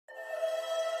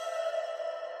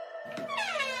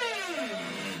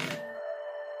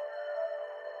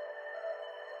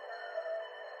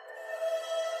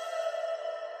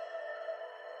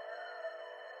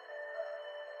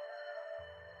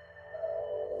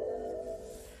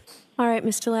All right,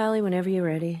 Mr. Lally, whenever you're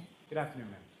ready. Good afternoon,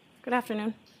 ma'am. Good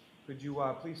afternoon. Could you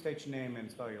please state your name and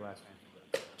spell your last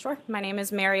name? Sure. My name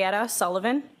is Marietta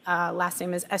Sullivan. Last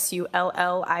name is Sullivan.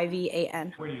 Where do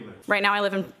you live? Right now I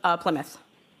live in Plymouth.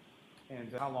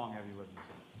 And how long have you lived in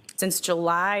Plymouth? Since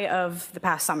July of the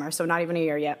past summer, so not even a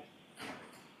year yet.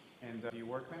 And do you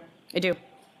work, ma'am? I do.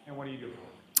 And what do you do?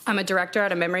 I'm a director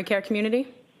at a memory care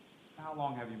community. How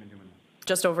long have you been doing that?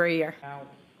 Just over a year. Now,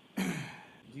 do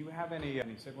you have any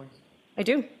siblings? I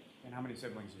do. And how many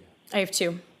siblings do you have? I have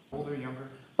two. Older, younger?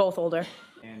 Both older.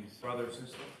 And brother,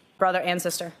 sister? Brother and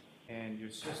sister. And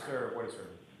your sister, what is her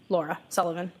name? Laura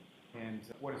Sullivan. And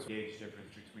what is the age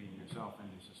difference between yourself and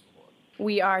your sister Laura?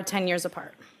 We are 10 years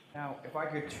apart. Now, if I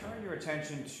could turn your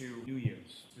attention to New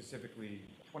Year's, specifically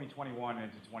 2021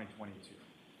 into 2022.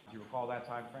 Do you recall that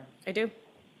time frame? I do.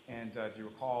 And do you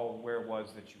recall where it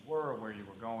was that you were or where you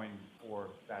were going for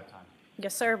that time?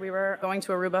 Yes, sir. We were going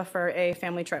to Aruba for a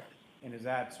family trip. And is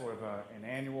that sort of an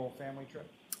annual family trip?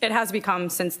 It has become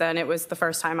since then. It was the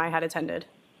first time I had attended.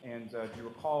 And do you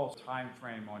recall time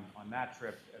frame on that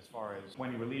trip as far as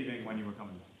when you were leaving, when you were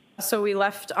coming back? So we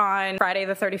left on Friday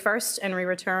the 31st, and we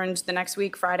returned the next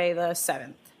week, Friday the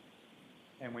 7th.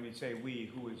 And when you say we,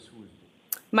 who is we?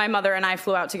 My mother and I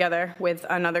flew out together with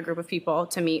another group of people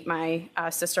to meet my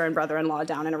sister and brother-in-law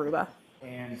down in Aruba.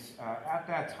 And at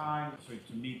that time, so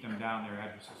to meet them down there,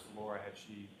 had your sister Laura, had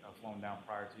she flown down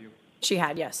prior to you? She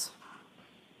had, yes.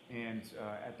 And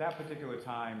at that particular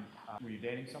time, were you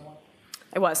dating someone?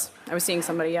 I was seeing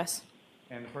somebody, yes.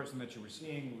 And the person that you were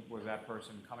seeing, was that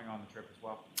person coming on the trip as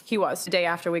well? He was, the day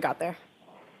after we got there.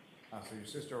 So your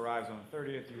sister arrives on the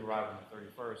 30th, you arrive on the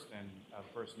 31st, and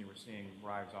the person you were seeing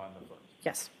arrives on the 1st.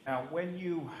 Yes. Now, when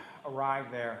you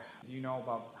arrived there, do you know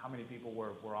about how many people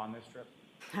were on this trip?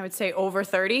 I would say over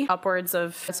 30. Upwards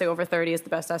of, I'd say over 30 is the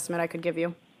best estimate I could give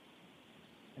you.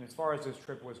 And as far as this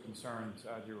trip was concerned,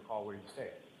 do you recall where you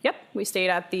stayed? Yep, we stayed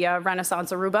at the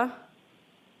Renaissance Aruba.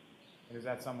 And is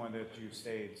that someone that you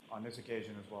stayed on this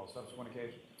occasion as well as subsequent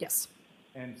occasions? Yes.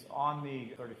 And on the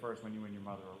 31st, when you and your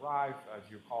mother arrived,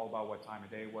 do you recall about what time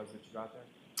of day it was that you got there?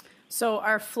 So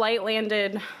our flight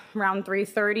landed around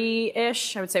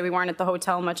 3:30-ish. I would say we weren't at the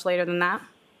hotel much later than that.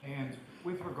 And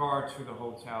with regard to the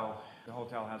hotel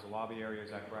has a lobby area,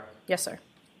 is that correct? Yes, sir.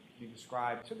 Can you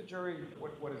describe to the jury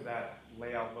what does that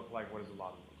layout look like? What does the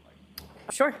lobby look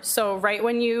like? Sure. So right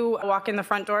when you walk in the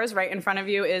front doors, right in front of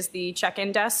you is the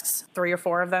check-in desks, 3 or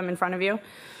 4 of them in front of you.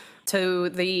 To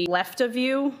the left of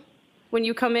you, when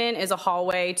you come in, is a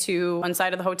hallway to one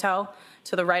side of the hotel.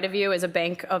 To the right of you is a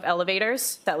bank of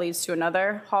elevators that leads to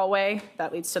another hallway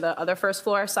that leads to the other first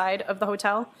floor side of the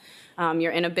hotel.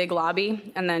 You're in a big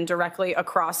lobby, and then directly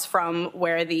across from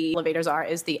where the elevators are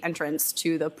is the entrance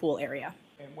to the pool area.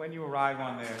 And when you arrived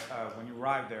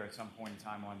there at some point in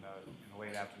time in the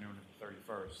late afternoon of the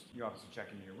 31st, you obviously check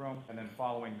into your room, and then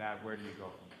following that, where do you go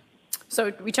from there?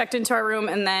 So we checked into our room,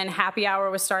 and then happy hour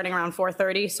was starting around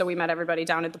 4:30, so we met everybody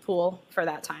down at the pool for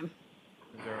that time.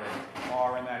 Is there a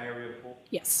bar in that area of the pool?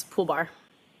 Yes, pool bar.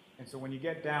 And so when you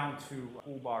get down to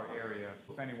pool bar area,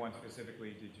 if anyone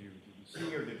specifically did you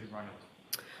see or did you run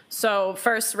into? So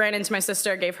first ran into my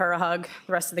sister, gave her a hug,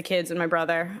 the rest of the kids and my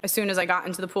brother. As soon as I got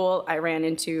into the pool, I ran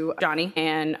into Johnny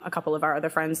and a couple of our other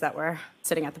friends that were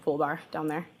sitting at the pool bar down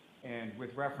there. And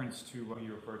with reference to what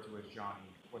you refer to as Johnny,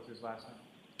 what's his last name?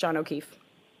 John O'Keefe.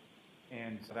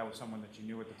 And so that was someone that you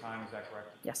knew at the time, is that correct?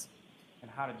 Yes.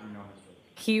 And how did you know him?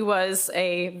 He was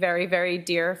a very, very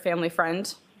dear family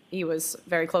friend. He was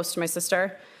very close to my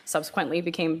sister, subsequently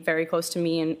became very close to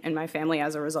me and my family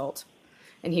as a result.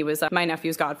 And he was my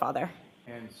nephew's godfather.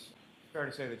 And it's fair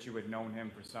to say that you had known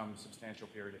him for some substantial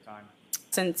period of time?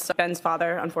 Since Ben's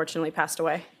father unfortunately passed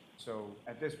away. So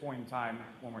at this point in time,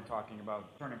 when we're talking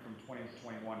about turning from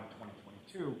 2021 to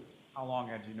 2022, how long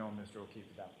had you known Mr. O'Keefe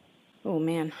at that point? Oh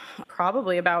man,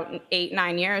 probably about 8,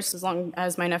 9 years, as long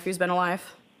as my nephew's been alive.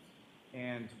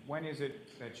 And when is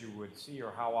it that you would see,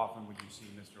 or how often would you see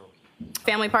Mr. O'Keefe?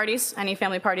 Family parties, any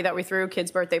family party that we threw,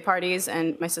 kids' birthday parties,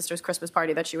 and my sister's Christmas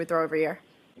party that she would throw every year.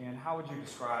 And how would you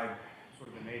describe sort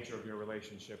of the nature of your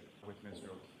relationship with Mr.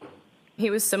 O'Keefe? He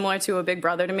was similar to a big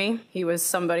brother to me. He was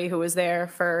somebody who was there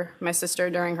for my sister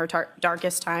during her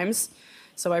darkest times,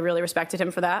 so I really respected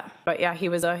him for that. But yeah, he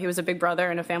was a big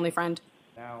brother and a family friend.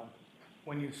 Now,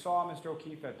 when you saw Mr.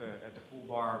 O'Keefe at the pool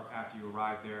bar after you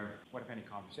arrived there, what, if any,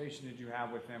 conversation did you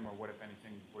have with him, or what, if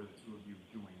anything, were the two of you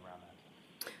doing around that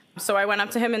time? So I went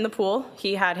up to him in the pool.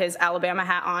 He had his Alabama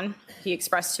hat on. He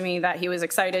expressed to me that he was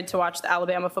excited to watch the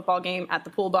Alabama football game at the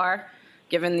pool bar.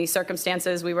 Given the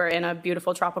circumstances, we were in a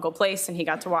beautiful tropical place, and he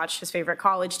got to watch his favorite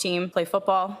college team play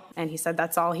football. And he said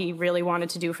that's all he really wanted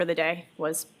to do for the day,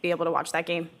 was be able to watch that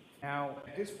game. Now,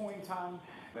 at this point in time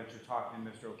that you're talking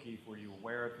to Mr. O'Keefe, were you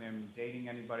aware of him dating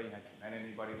anybody? Had you met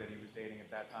anybody that he was dating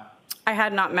at that time? I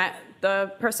had not met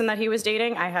the person that he was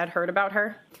dating. I had heard about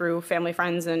her through family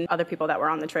friends and other people that were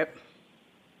on the trip.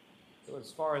 So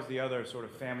as far as the other sort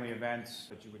of family events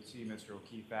that you would see Mr.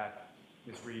 O'Keefe at,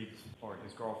 Ms. Reed, or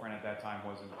his girlfriend at that time,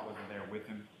 wasn't there with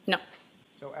him? No.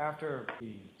 So after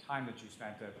the time that you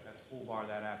spent at the pool bar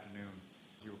that afternoon,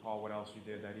 do you recall what else you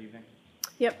did that evening?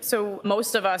 Yep, so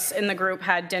most of us in the group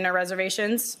had dinner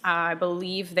reservations. I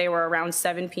believe they were around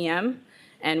 7 p.m.,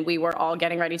 and we were all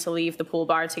getting ready to leave the pool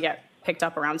bar to get picked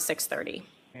up around 6:30.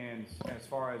 And as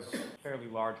far as a fairly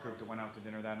large group that went out to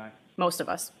dinner that night? Most of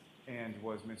us. And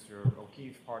was Mr.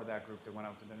 O'Keefe part of that group that went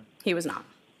out to dinner? He was not.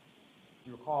 Do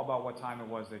you recall about what time it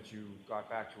was that you got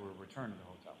back to or returned to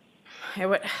the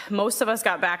hotel? Most of us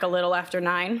got back a little after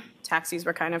 9. Taxis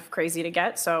were kind of crazy to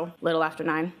get, so little after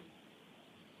 9.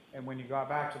 And when you got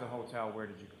back to the hotel, where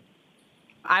did you go?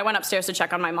 I went upstairs to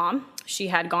check on my mom. She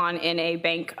had gone in a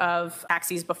bank of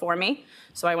taxis before me,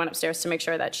 so I went upstairs to make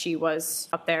sure that she was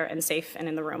up there and safe and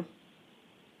in the room.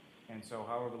 And so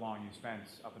however long you spent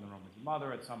up in the room with your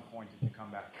mother, at some point did you come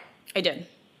back? I did.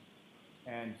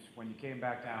 And when you came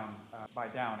back down,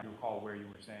 do you recall where you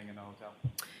were staying in the hotel?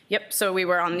 Yep, so we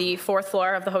were on the 4th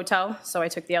floor of the hotel, so I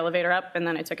took the elevator up and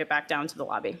then I took it back down to the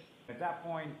lobby. At that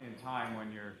point in time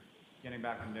when you're getting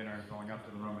back from dinner and going up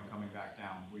to the room and coming back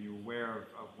down, were you aware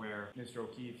of where Mr.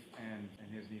 O'Keefe and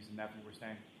his niece and nephew were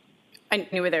staying? I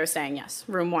knew where they were staying, yes,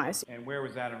 room-wise. And where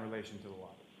was that in relation to the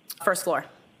lobby? 1st floor,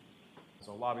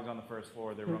 So lobby's on the 1st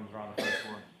floor, their rooms are on the 1st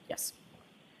floor. yes.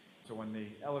 So when the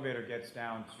elevator gets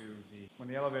down to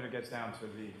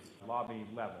the lobby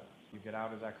level, you get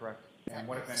out, is that correct? And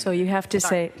what if anything? So you have to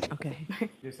Sorry. say, okay. You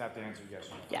just have to answer yes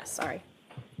or no. Yes, sorry.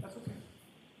 That's okay.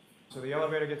 So the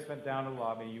elevator gets sent down to the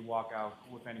lobby, you walk out,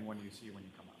 who, if anyone, do you see when you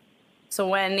come out? So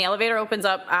when the elevator opens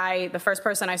up, the first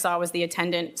person I saw was the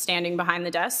attendant standing behind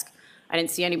the desk. I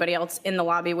didn't see anybody else in the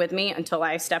lobby with me until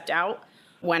I stepped out.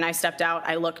 When I stepped out,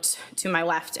 I looked to my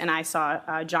left and I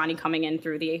saw Johnny coming in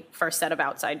through the first set of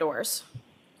outside doors.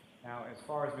 Now, as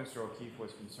far as Mr. O'Keefe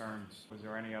was concerned, was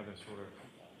there any other sort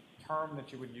of term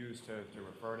that you would use to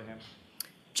refer to him?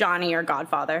 Johnny or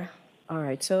Godfather. All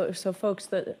right, so folks,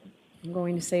 I'm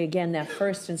going to say again that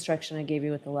first instruction I gave you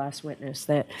with the last witness,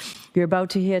 that you're about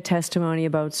to hear testimony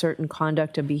about certain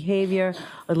conduct or behavior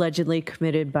allegedly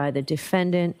committed by the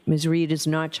defendant. Ms. Reed is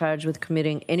not charged with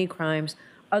committing any crimes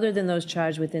other than those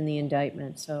charged within the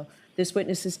indictment. So this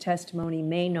witness's testimony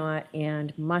may not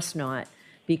and must not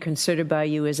be considered by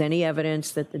you as any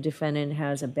evidence that the defendant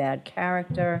has a bad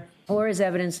character or as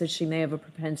evidence that she may have a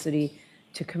propensity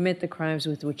to commit the crimes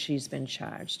with which she's been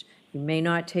charged. You may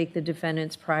not take the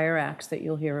defendant's prior acts that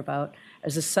you'll hear about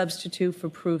as a substitute for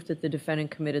proof that the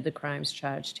defendant committed the crimes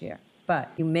charged here.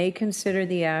 But you may consider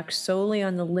the acts solely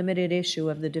on the limited issue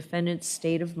of the defendant's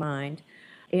state of mind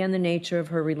and the nature of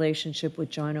her relationship with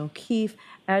John O'Keefe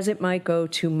as it might go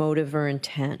to motive or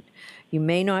intent. You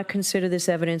may not consider this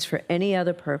evidence for any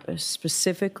other purpose.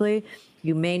 Specifically,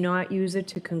 you may not use it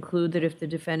to conclude that if the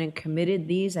defendant committed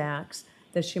these acts,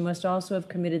 that she must also have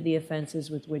committed the offenses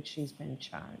with which she's been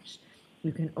charged.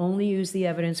 You can only use the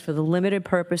evidence for the limited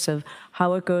purpose of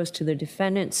how it goes to the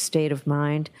defendant's state of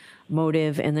mind,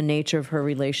 motive, and the nature of her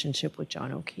relationship with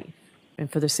John O'Keefe,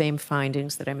 and for the same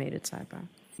findings that I made at sidebar.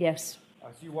 Yes?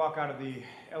 So you walk out of the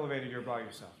elevator, you're by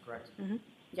yourself, correct? Mm-hmm.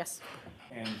 Yes.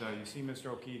 And you see Mr.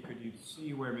 O'Keefe. Could you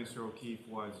see where Mr. O'Keefe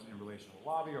was in relation to the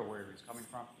lobby or where he was coming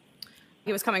from?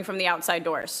 He was coming from the outside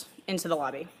doors into the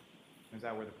lobby. Is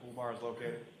that where the pool bar is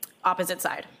located? Opposite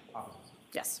side. Opposite.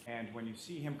 Yes. And when you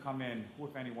see him come in, who,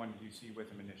 if anyone, do you see with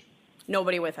him initially?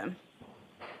 Nobody with him.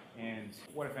 And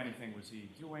what, if anything, was he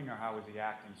doing or how was he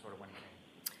acting sort of when he came?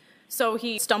 So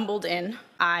he stumbled in.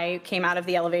 I came out of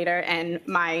the elevator, and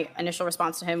my initial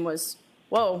response to him was,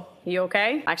 "Whoa, you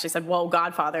okay?" I actually said, "Whoa,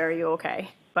 Godfather, are you okay?"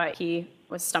 But he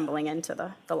was stumbling into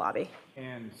the lobby.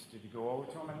 And did you go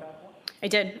over to him at that point? I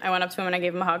did. I went up to him and I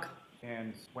gave him a hug.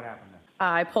 And what happened then?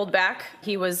 I pulled back.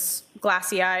 He was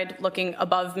glassy-eyed, looking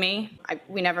above me.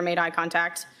 We never made eye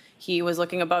contact. He was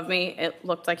looking above me. It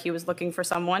looked like he was looking for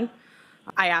someone.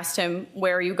 I asked him,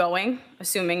 "Where are you going?"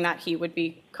 assuming that he would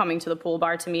be coming to the pool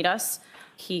bar to meet us.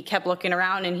 He kept looking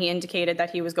around and he indicated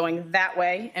that he was going that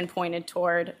way and pointed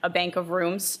toward a bank of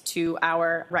rooms to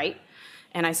our right.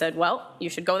 And I said, "Well, you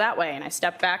should go that way." And I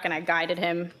stepped back and I guided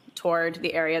him toward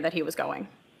the area that he was going.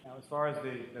 Now, Now, as far as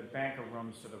the banker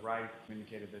rooms to the right, you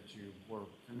indicated that you were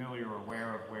familiar or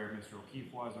aware of where Mr.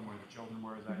 O'Keefe was and where the children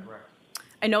were. Is that correct?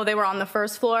 I know they were on the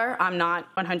first floor. I'm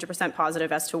not 100%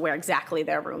 positive as to where exactly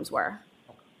their rooms were.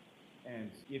 Okay.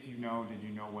 And if you know, did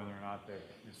you know whether or not that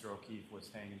Mr. O'Keefe was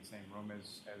staying in the same room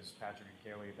as Patrick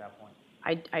and Kaylee at that point?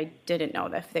 I didn't know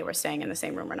if they were staying in the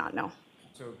same room or not, no.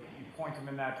 So you point him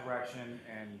in that direction,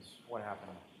 and what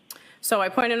happened? So I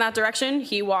pointed in that direction.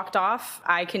 He walked off.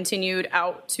 I continued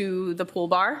out to the pool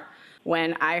bar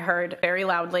when I heard very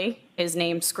loudly his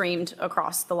name screamed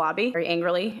across the lobby very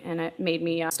angrily, and it made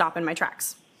me stop in my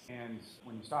tracks. And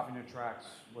when you stop in your tracks,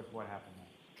 what happened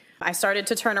then? I started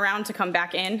to turn around to come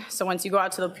back in. So once you go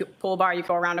out to the pool bar, you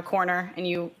go around a corner and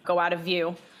you go out of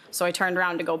view. So I turned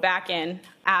around to go back in.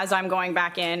 As I'm going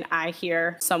back in, I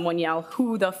hear someone yell,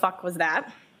 "Who the fuck was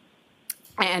that?"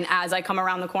 And as I come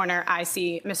around the corner, I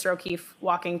see Mr. O'Keefe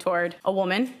walking toward a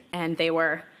woman, and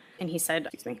he said,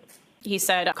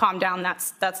 "Calm down,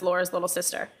 that's Laura's little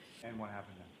sister." And what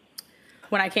happened then?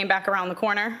 When I came back around the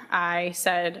corner, I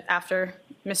said, after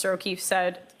Mr. O'Keefe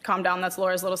said, "Calm down, that's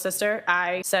Laura's little sister,"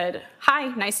 I said, "Hi,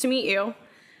 nice to meet you."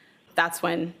 That's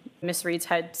when Miss Read's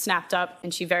head snapped up,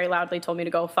 and she very loudly told me to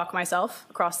go fuck myself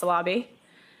across the lobby.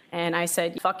 And I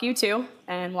said, "Fuck you too,"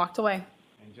 and walked away.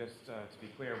 And just to be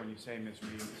clear, when you say Miss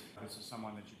Read, this is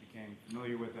someone that you became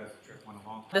familiar with as the trip went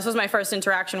along? This was my first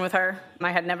interaction with her.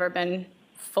 I had never been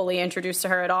fully introduced to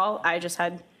her at all. I just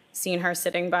had seen her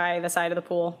sitting by the side of the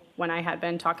pool when I had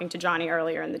been talking to Johnny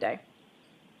earlier in the day.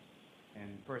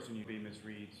 And the person you be Miss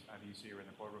Read, do you see her in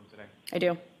the courtroom today? I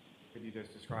do. Could you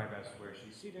just describe as to where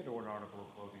she's seated or an article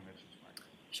of clothing that she's wearing?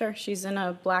 Sure, she's in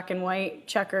a black and white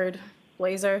checkered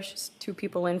blazer. She's 2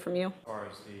 people in from you. As far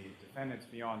as the defendants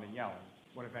beyond the yelling,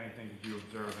 what, if anything, did you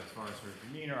observe as far as her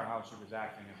demeanor or how she was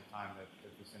acting at the time that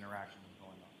this interaction was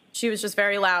going on? She was just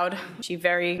very loud. She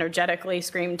very energetically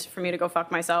screamed for me to go fuck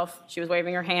myself. She was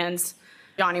waving her hands.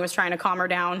 Johnny was trying to calm her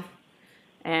down.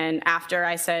 And after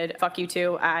I said, "Fuck you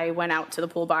too," I went out to the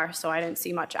pool bar, so I didn't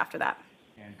see much after that.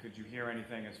 And could you hear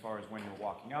anything as far as when you were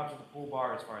walking out to the pool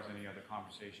bar, as far as any other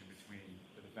conversation between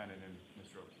the defendant and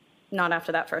Mr. O'Keefe? Not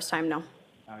after that first time, no.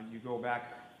 You go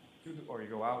back you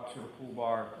go out to the pool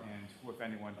bar, and who, if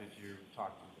anyone, did you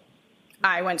talk to?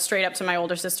 I went straight up to my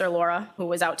older sister, Laura, who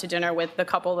was out to dinner with the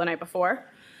couple the night before.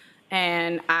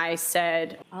 And I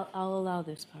said, I'll allow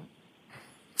this part.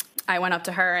 I went up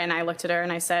to her and I looked at her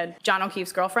and I said, "John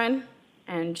O'Keefe's girlfriend?"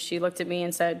 And she looked at me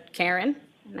and said, "Karen?"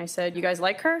 And I said, "You guys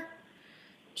like her?"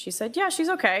 She said, "Yeah, she's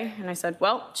okay." And I said,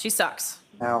 "Well, she sucks."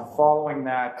 Now, following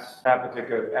that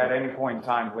particular, at any point in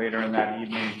time later in that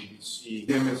evening, did you see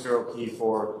Mr. O'Keefe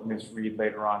or Ms. Read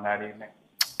later on that evening?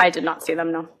 I did not see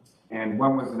them, no. And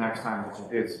when was the next time that you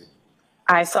did see?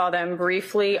 I saw them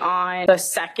briefly on the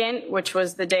 2nd, which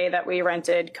was the day that we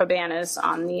rented cabanas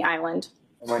on the island.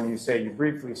 And when you say you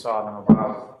briefly saw them,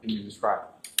 about, can you describe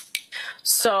it?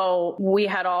 So we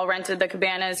had all rented the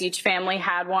cabanas. Each family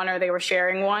had one or they were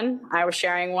sharing one. I was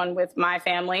sharing one with my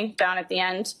family down at the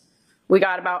end. We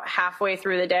got about halfway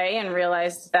through the day and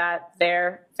realized that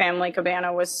their family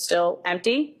cabana was still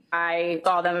empty. I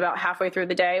saw them about halfway through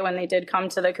the day when they did come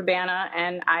to the cabana,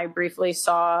 and I briefly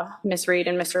saw Miss Read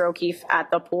and Mr. O'Keefe at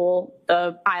the pool,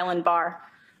 the island bar,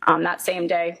 that same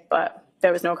day, but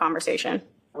there was no conversation.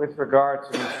 With regard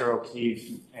to Mr.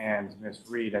 O'Keefe and Ms.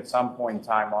 Read, at some point in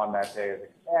time on that day of the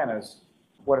cabanas,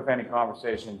 what, if any,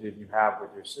 conversation did you have with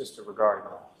your sister regarding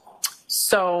that?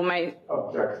 So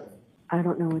Objection. I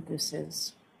don't know what this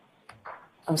is.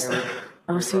 I'll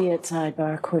see it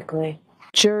sidebar quickly.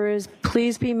 Jurors,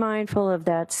 please be mindful of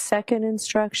that second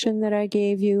instruction that I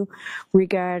gave you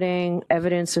regarding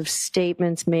evidence of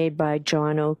statements made by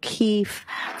John O'Keefe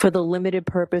for the limited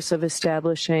purpose of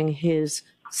establishing his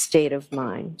state of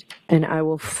mind. And I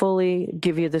will fully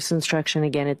give you this instruction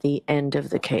again at the end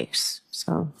of the case.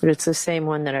 But it's the same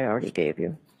one that I already gave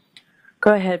you.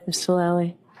 Go ahead, Mr.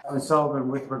 Lally. Ms. Sullivan,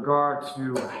 with regard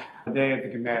to the day at the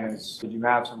cabanas, did you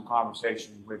have some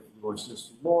conversation with your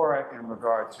sister Laura in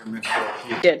regard to Mr.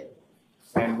 O'Keefe? did.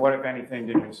 And what, if anything,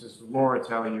 did your sister Laura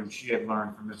tell you she had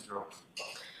learned from Mr.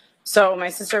 O'Keefe? So my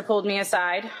sister pulled me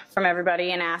aside from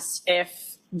everybody and asked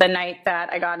if the night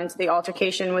that I got into the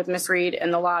altercation with Miss Read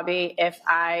in the lobby, if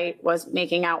I was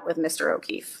making out with Mr.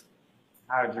 O'Keefe.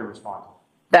 How did you respond?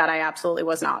 That I absolutely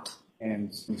was not.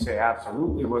 And you say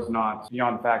absolutely was not,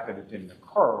 beyond the fact that it didn't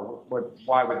occur.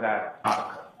 Why would that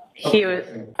not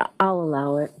occur? I'll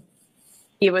allow it.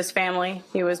 He was family.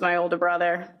 He was my older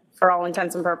brother. For all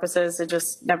intents and purposes, it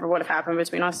just never would have happened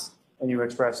between us. And you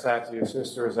expressed that to your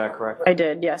sister, is that correct? I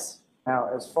did, yes. Now,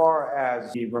 as far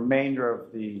as the remainder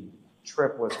of the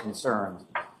trip was concerned,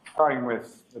 starting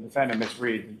with the defendant, Ms.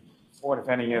 Read, what, if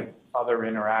any, other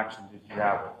interaction did you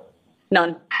have with her?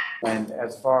 None. And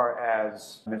as far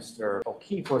as Mr.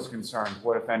 O'Keefe was concerned,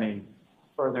 what, if any,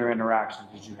 further interaction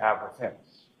did you have with him?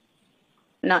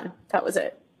 None. That was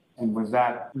it. And was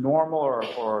that normal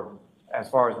or as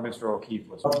far as Mr. O'Keefe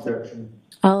was concerned?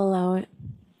 I'll allow it.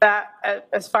 That,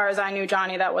 as far as I knew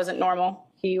Johnny, that wasn't normal.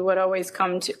 He would always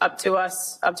come up to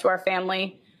us, up to our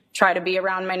family, try to be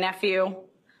around my nephew,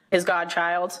 his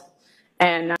godchild.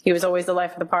 And he was always the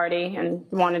life of the party and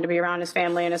wanted to be around his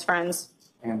family and his friends.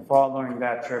 And following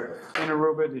that trip in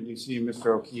Aruba, did you see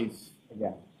Mr. O'Keefe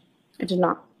again? I did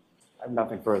not. I have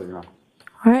nothing further, Your Honor.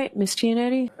 All right, Ms.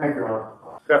 Giannetti? Thank you, Your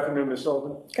Honor. Good afternoon, Ms.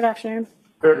 Sullivan. Good afternoon.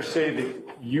 Fair to say that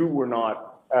you were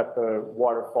not at the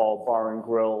Waterfall Bar and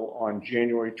Grill on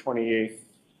January 28th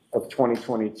of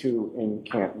 2022 in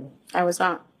Canton. I was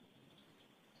not.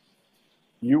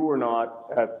 You were not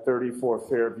at 34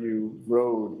 Fairview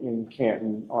Road in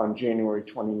Canton on January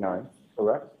 29th,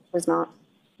 correct? Was not.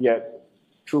 Yet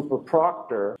Trooper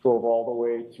Proctor drove all the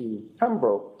way to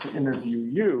Pembroke to interview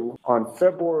you on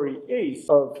February 8th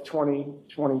of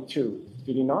 2022.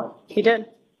 Did he not? He did.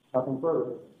 Nothing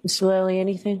further. Mr. Lally,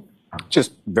 anything?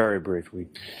 Just very briefly.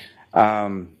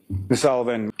 Ms.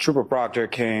 Sullivan, Trooper Proctor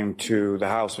came to the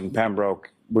house in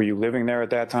Pembroke. Were you living there at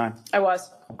that time? I was.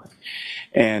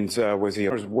 And was he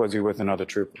with another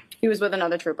trooper? He was with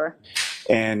another trooper.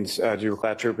 And do you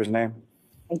recall that trooper's name?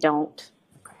 I don't.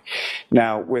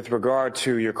 Now, with regard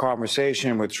to your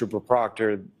conversation with Trooper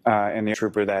Proctor and the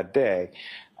trooper that day,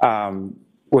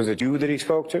 was it you that he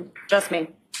spoke to? Just me.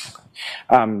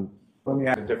 Let me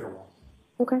ask a different one.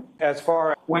 Okay. As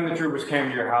far as when the troopers came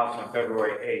to your house on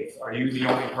February 8th, are you the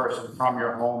only person from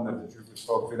your home that the troopers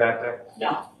spoke to that day?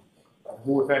 No.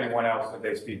 Who, if anyone else, did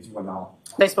they speak to in the home?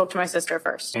 They spoke to my sister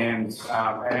first. And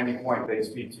at any point, they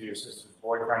speak to your sister's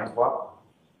boyfriend as well?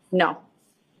 No.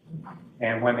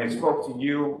 And when they spoke to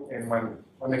you, and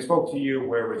when they spoke to you,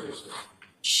 where was your sister?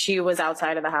 She was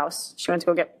outside of the house. She went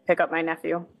to go pick up my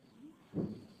nephew.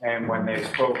 And when they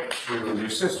spoke to your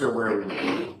sister, where were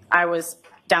you? I was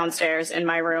downstairs in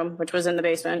my room, which was in the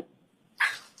basement.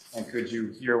 And could you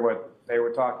hear what they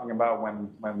were talking about when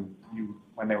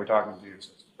they were talking to your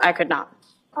sister? I could not.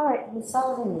 All right, Ms.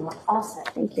 Sullivan, you're all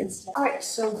set. Thank you. All right,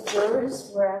 so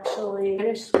jurors, we're actually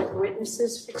finished with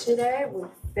witnesses for today. We've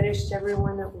finished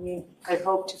everyone that we had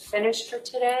hoped to finish for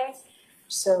today.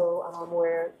 So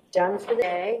we're done for the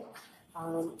day.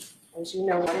 As you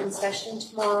know, we're not in session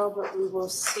tomorrow, but we will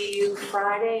see you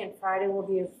Friday, and Friday will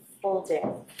be a full day.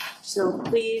 So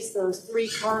please, those 3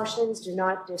 cautions: do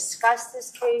not discuss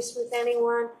this case with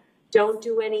anyone. Don't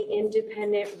do any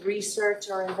independent research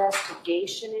or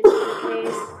investigation into the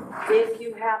case. If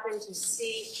you happen to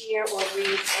see, hear, or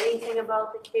read anything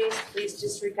about the case, please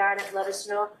disregard it. Let us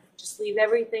know. Just leave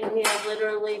everything here,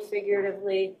 literally,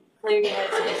 figuratively. Clear your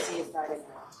heads and we'll see you Friday night.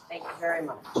 Thank you very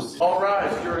much. All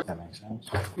rise. That makes sense.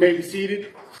 May be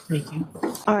seated.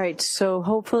 All right, so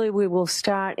hopefully we will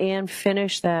start and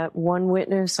finish that one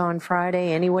witness on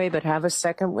Friday anyway, but have a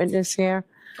second witness here.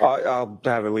 I'll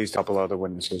have at least a couple other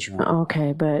witnesses. Your Honor.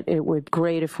 Okay, but it would be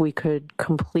great if we could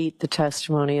complete the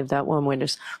testimony of that one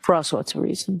witness for all sorts of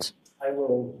reasons. I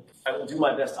will do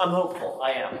my best. I'm hopeful.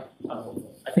 I am. I'm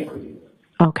hopeful. I think we do.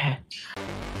 Okay.